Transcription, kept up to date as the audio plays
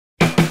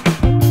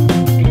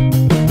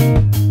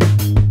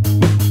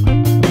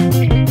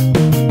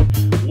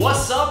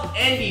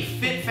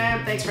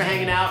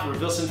out?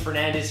 Rovilson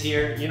Fernandez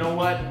here. You know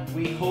what?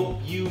 We hope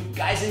you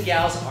guys and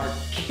gals are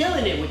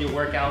killing it with your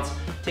workouts,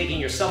 taking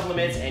your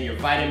supplements and your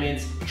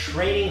vitamins,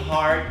 training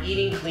hard,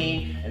 eating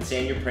clean, and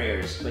saying your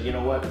prayers. But you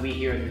know what? We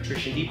here at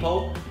Nutrition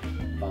Depot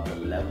about to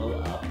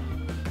level up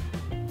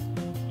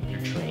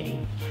your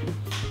training.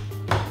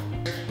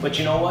 But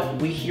you know what?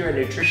 We here at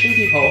Nutrition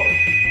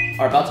Depot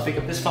are about to pick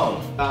up this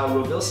phone.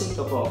 Rovilson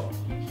po.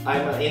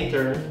 I'm an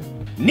intern.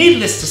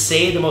 Needless to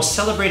say, the most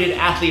celebrated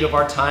athlete of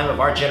our time, of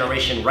our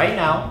generation right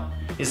now,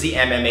 is the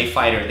MMA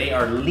fighter. They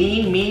are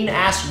lean,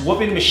 mean-ass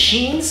whooping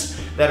machines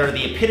that are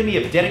the epitome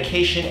of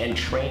dedication and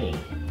training.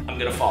 I'm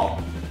gonna fall.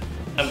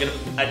 Okay,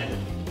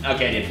 I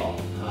did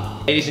fall.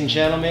 Ladies and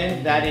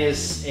gentlemen, that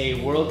is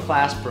a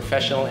world-class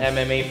professional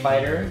MMA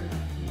fighter,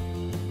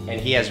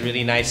 and he has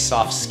really nice,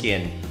 soft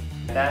skin.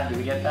 Did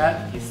we get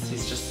that? His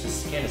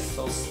skin is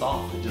so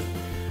soft.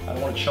 I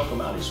don't want to choke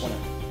him out. I just want to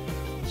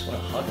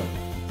hug him.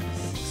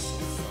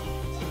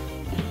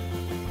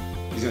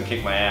 He's gonna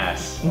kick my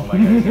ass. Oh my God,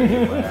 he's gonna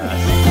kick my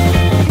ass.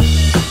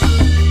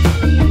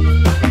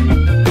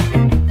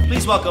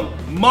 Please welcome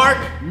Mark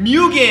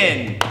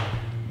Mugen.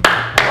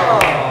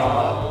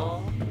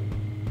 Aww.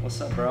 What's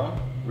up, bro?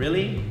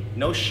 Really?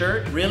 No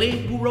shirt? Really?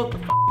 Who wrote the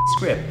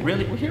script?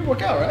 Really? We're here to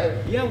work out, right?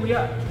 Yeah, we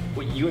are.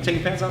 What, you gonna take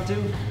your pants off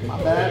too?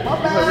 My bad, my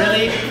bad.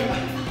 Really?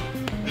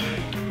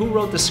 Who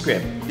wrote the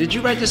script? Did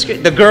you write the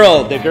script? The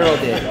girl did,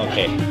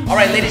 okay. All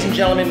right, ladies and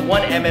gentlemen,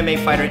 one MMA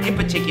fighter in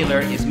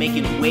particular is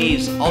making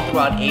waves all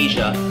throughout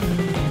Asia,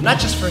 not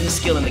just for his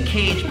skill in the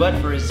cage, but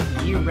for his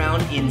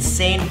year-round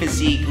insane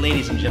physique.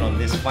 Ladies and gentlemen,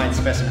 this fine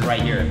specimen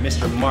right here,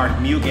 Mr. Mark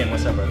Mugen.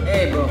 What's up, brother?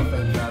 Hey, bro,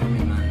 thanks for having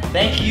me, man.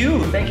 Thank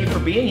you for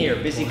being here.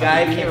 Busy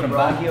guy, came from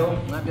Baguio.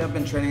 I've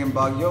been training in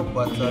Baguio,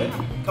 but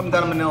come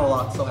down to Manila a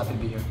lot, so happy to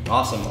be here.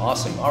 Awesome,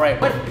 awesome. All right,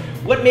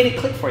 what made it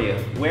click for you?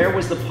 Where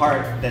was the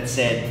part that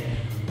said,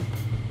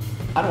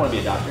 I don't want to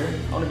be a doctor.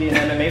 I want to be an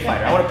MMA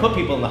fighter. I want to put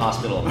people in the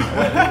hospital.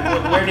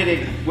 Where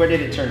did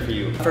it turn for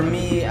you? For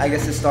me, I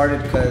guess it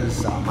started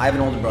because I have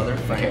an older brother,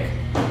 Frank.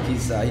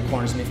 Okay. He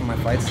corners me for my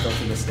fights still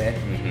to this day.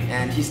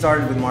 And he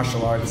started with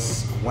martial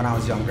arts when I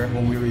was younger,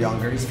 when we were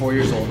younger. He's 4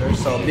 years older.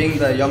 So being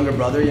the younger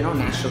brother, you know,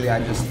 naturally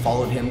I just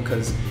followed him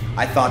because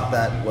I thought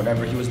that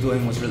whatever he was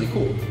doing was really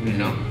cool, you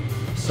know?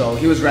 So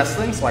he was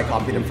wrestling, so I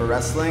copied him for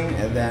wrestling,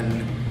 and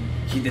then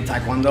he did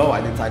Taekwondo, I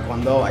did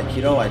Taekwondo,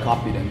 Aikido, I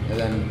copied him. And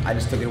then I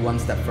just took it one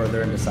step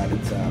further and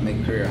decided to make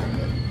a career out of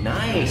it.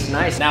 Nice,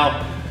 nice.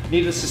 Now,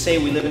 needless to say,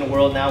 we live in a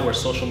world now where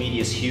social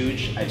media is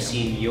huge. I've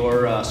seen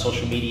your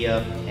social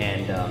media,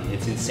 and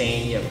it's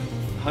insane. You have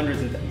hundreds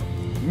and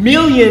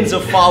millions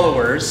of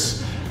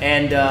followers.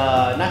 And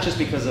not just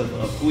because of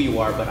who you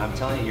are, but I'm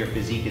telling you, your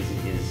physique is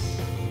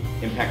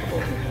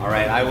impeccable. All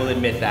right, I will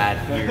admit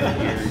that.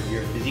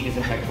 Your physique is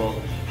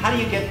impeccable. How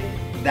do you get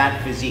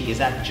that physique? Is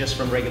that just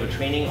from regular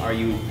training? Are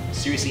you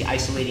seriously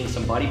isolating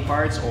some body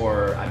parts,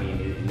 or I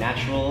mean,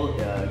 natural?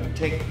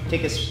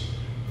 Take us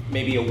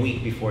maybe a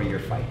week before your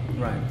fight.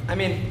 Right. I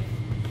mean,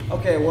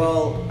 okay.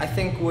 Well, I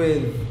think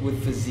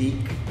with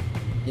physique,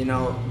 you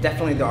know,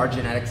 definitely there are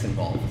genetics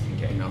involved.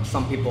 Okay. You know,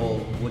 some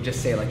people will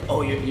just say like,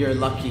 oh, you're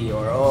lucky,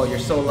 or oh, you're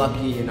so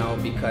lucky, you know,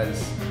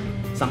 because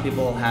some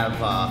people have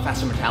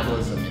faster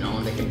metabolism, you know,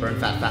 and they can burn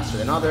fat faster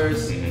than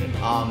others.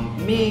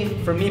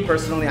 For me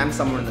personally, I'm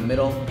somewhere in the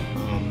middle.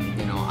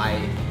 You know,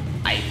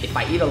 if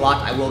I eat a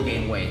lot, I will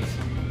gain weight,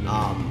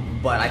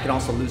 but I can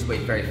also lose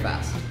weight very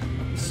fast.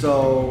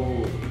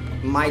 So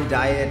my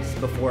diet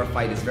before a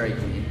fight is very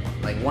clean.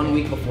 Like 1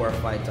 week before a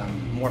fight,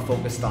 I'm more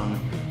focused on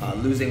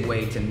losing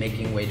weight and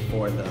making weight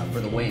for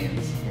the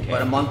weigh-ins. Okay.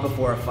 But a month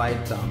before a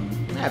fight,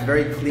 I have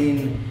very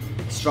clean,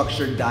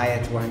 structured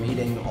diet where I'm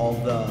eating all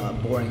the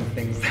boring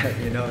things that,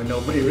 you know,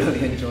 nobody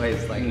really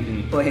enjoys, like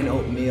plain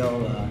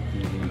oatmeal,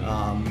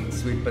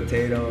 sweet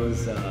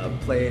potatoes,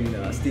 plain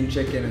steamed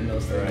chicken, and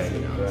those things, right, you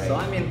know. Right. So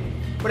I mean,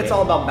 but it's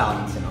all about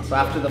balance, you know. So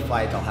after the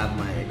fight, I'll have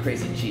my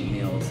crazy cheat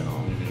meals, and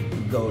I'll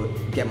go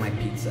get my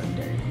pizza and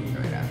Dairy Queen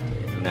right after.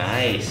 You know?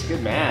 Nice,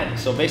 good man.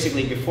 So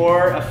basically,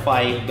 before a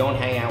fight, don't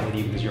hang out with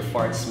you because your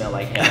farts smell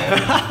like hell.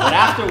 But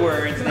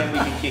afterwards, then we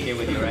can kick it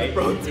with you, right?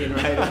 Protein,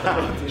 right? It's the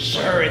protein.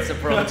 Sure, it's a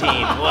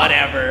protein,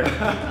 whatever.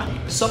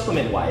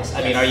 Supplement-wise,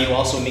 I mean, are you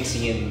also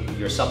mixing in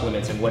your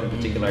supplements, and what in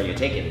particular are you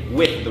taking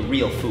with the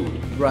real food?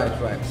 Right.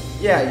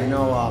 Yeah, you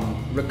know,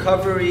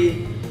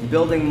 recovery,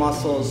 building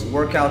muscles,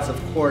 workouts,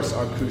 of course,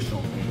 are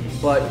crucial.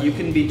 But you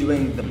can be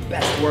doing the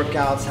best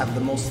workouts, have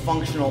the most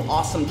functional,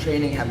 awesome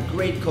training, have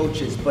great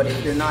coaches, but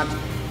if you're not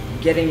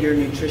getting your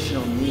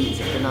nutritional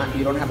needs, if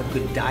you don't have a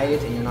good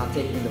diet and you're not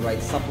taking the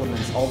right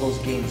supplements, all those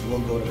gains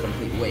will go to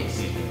complete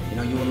waste. You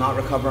know, you will not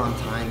recover on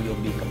time, you'll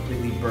be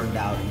completely burned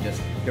out, and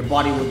just your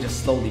body will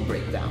just slowly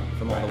break down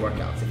from all the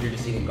workouts if you're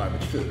just eating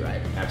garbage food,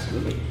 right?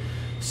 Absolutely.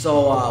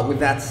 So with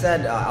that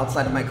said,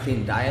 outside of my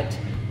clean diet,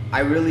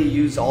 I really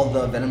use all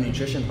the Venom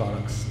Nutrition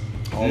products.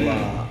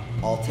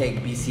 I'll take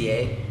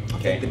BCA. I'll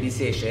take the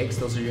BCA shakes.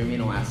 Those are your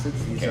amino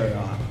acids. These are,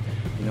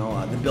 you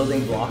know, the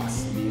building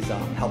blocks. These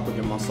help with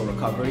your muscle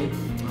recovery.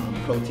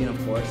 Protein,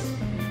 of course.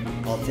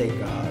 I'll take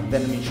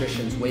Venom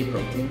Nutrition's whey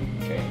protein.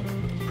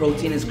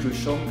 protein is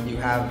crucial. You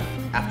have,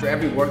 after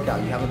every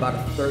workout, you have about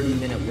a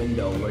 30-minute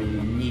window where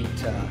you need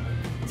to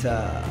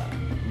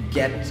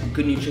get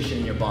good nutrition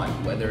in your body,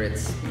 whether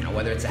it's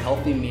a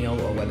healthy meal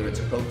or whether it's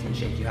a protein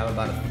shake. You have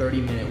about a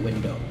 30-minute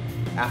window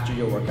after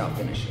your workout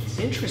finishes.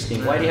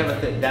 Interesting. Why do you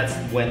have that's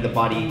when the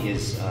body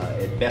is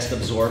it best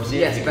absorbs it?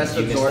 Yes, best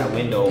absorbs that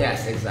window.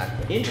 Yes,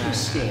 exactly.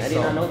 Interesting. I did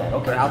not know that.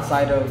 Okay.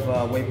 Outside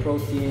of whey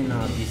protein,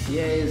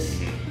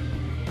 BCAAs,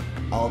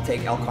 I'll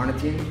take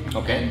L-carnitine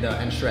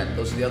and Shred.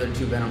 Those are the other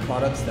two Venom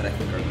products that I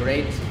think are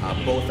great.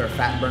 Both are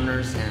fat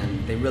burners,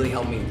 and they really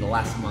help me the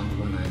last month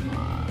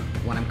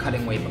when I'm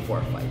cutting weight before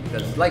a fight.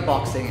 Because like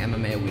boxing,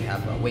 MMA, we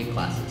have weight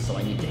classes, so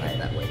I need to hit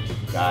that weight.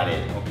 Got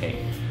it.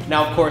 Okay.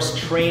 Now, of course,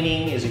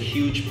 training is a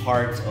huge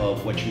part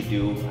of what you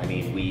do. I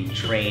mean, we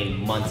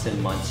train months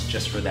and months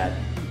just for that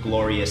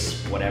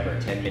glorious,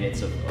 10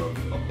 minutes of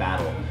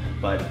battle.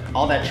 But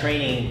all that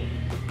training,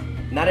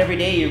 not every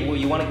day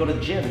you want to go to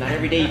the gym. Not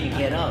every day you can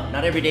get up.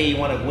 Not every day you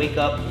want to wake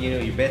up,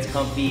 your bed's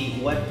comfy.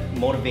 What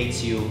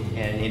motivates you?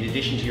 And in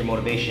addition to your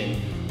motivation,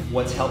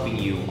 what's helping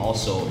you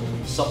also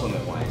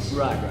supplement-wise?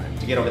 Right.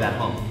 To get over that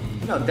hump.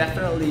 No,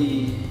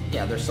 definitely,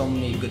 yeah, there's so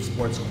many good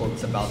sports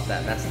quotes about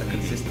that. That's the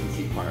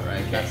consistency part,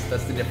 right?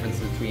 That's the difference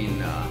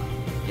between, a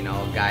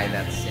guy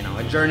that's,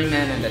 a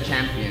journeyman and a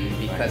champion,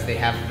 because they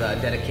have the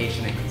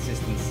dedication and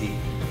consistency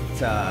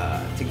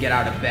to get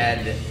out of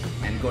bed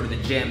and go to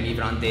the gym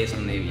even on days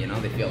when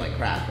they feel like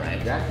crap, right?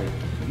 Exactly.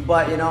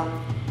 But,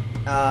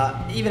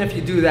 even if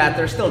you do that,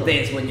 there's still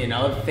days when,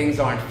 things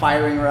aren't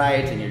firing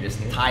right and you're just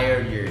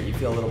tired, you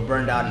feel a little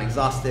burned out and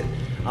exhausted.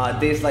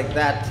 Days like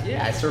that,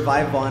 yeah, I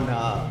survive on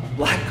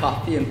black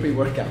coffee and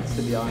pre-workouts,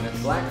 to be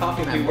honest. Black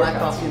coffee and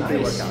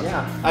pre-workouts.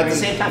 Yeah. At the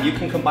same time, you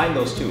can combine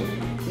those two.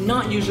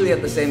 Not usually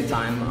at the same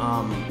time,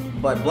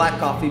 but black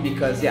coffee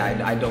because,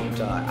 yeah, I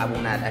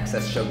won't add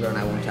excess sugar and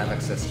I won't have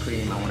excess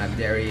cream. I won't have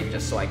dairy,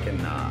 just so I can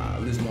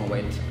lose more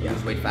weight,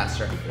 lose weight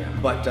faster. Yeah.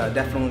 But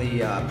definitely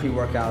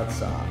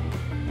pre-workouts,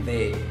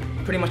 they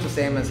pretty much the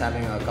same as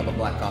having a cup of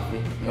black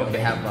coffee. They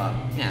have,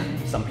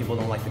 some people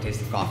don't like the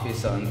taste of coffee,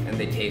 so and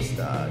they taste,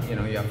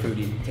 you have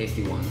fruity,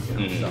 tasty ones.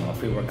 So a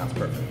pre-workout's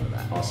perfect for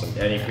that. Awesome.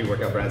 Any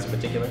pre-workout brands in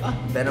particular?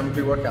 Venom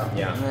pre-workout.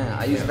 Yeah.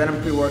 I use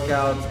Venom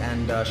pre-workout,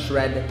 and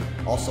Shred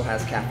also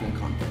has caffeine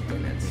content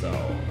in it. So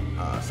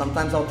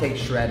sometimes I'll take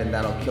Shred, and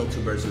that'll kill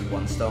two birds with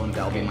one stone.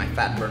 That'll be my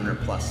fat burner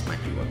plus my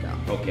pre-workout.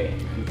 Okay.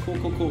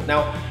 Cool.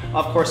 Now,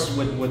 of course,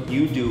 with what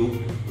you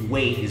do,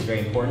 weight is very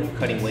important.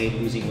 Cutting weight,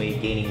 losing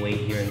weight, gaining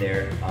weight here and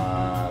there.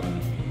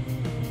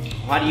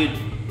 How do you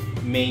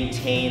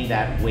maintain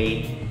that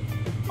weight?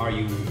 Are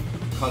you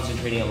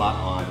concentrating a lot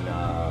on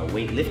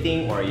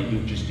weightlifting, or are you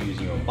just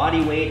using your own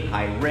body weight,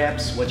 high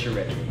reps? What's your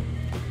regimen?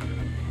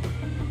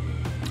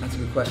 That's a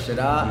good question.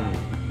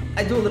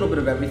 I do a little bit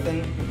of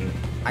everything.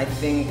 I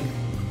think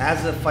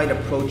as a fight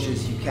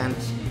approaches, you can't,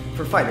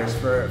 for fighters,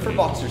 for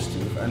boxers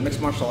too,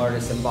 mixed martial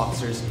artists and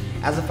boxers,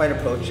 as a fight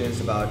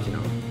approaches about,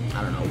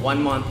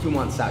 1 month, 2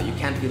 months out, you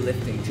can't be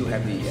lifting too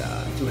heavy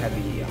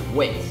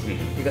weights,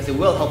 because it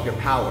will help your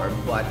power,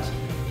 but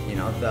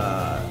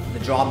the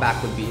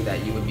drawback would be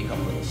that you would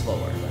become a little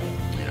slower,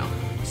 right?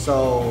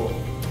 So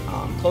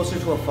closer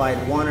to a fight,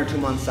 1 or 2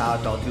 months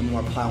out, I'll do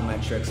more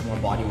plyometrics, more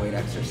body weight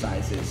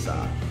exercises,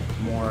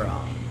 more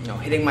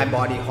hitting my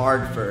body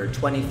hard for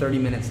 20-30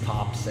 minutes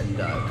tops, and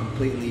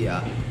completely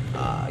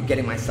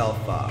getting myself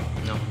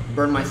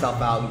burn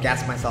myself out,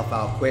 gas myself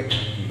out quick,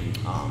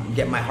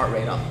 get my heart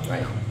rate up,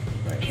 right?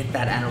 Hit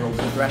that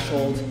anaerobic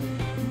threshold.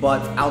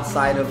 But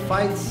outside of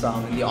fights,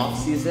 in the off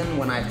season,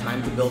 when I have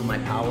time to build my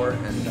power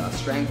and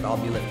strength, I'll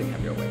be lifting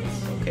heavier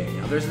weights. Okay.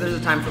 There's a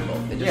time for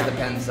both. It just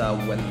depends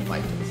when the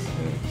fight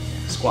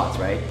is. Squats,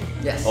 right?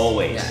 Yes.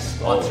 Always. Yes.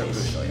 Squats are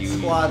crucial.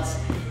 Squats,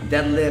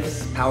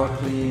 deadlifts, power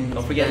cleans.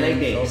 Don't forget leg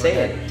day. Say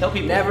it. Tell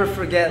people. Never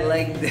forget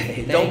leg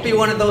day. Don't be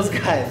one of those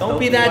guys. Don't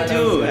be that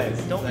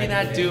dude. Don't be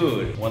that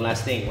dude. One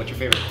last thing. What's your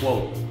favorite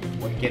quote?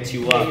 What gets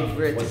you up?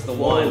 What's the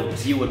one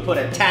you would put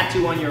a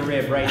tattoo on your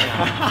rib right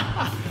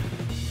now?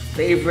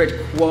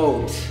 Favorite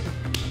quote.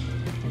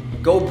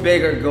 Go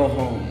big or go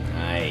home.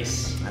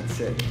 Nice. That's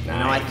it.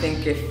 Nice. I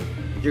think if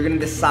you're gonna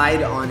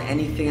decide on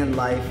anything in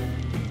life,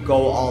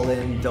 go all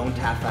in, don't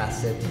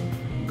half-ass it,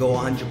 go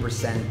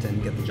 100%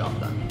 and get the job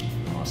done.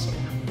 Awesome.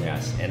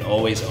 Yes, and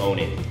always own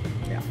it.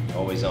 Yeah.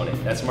 Always own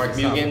it. That's Mark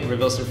Mugen,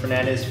 Rovilson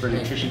Fernandez for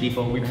Nutrition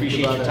Depot. We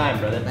appreciate your time,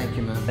 brother. Thank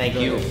you, man. Thank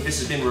you. This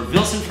has been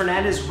Rovilson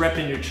Fernandez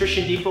repping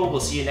Nutrition Depot. We'll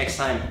see you next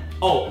time.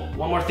 Oh,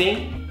 one more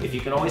thing. If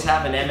you can always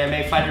have an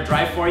MMA fighter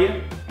drive for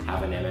you,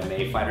 have an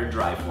MMA fighter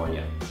drive for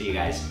you. See you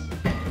guys.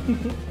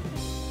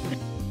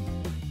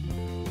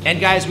 And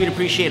guys, we'd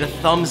appreciate a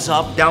thumbs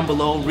up down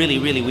below. Really,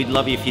 we'd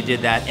love you if you did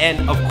that.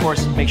 And of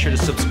course, make sure to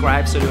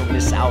subscribe so you don't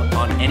miss out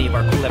on any of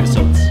our cool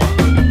episodes.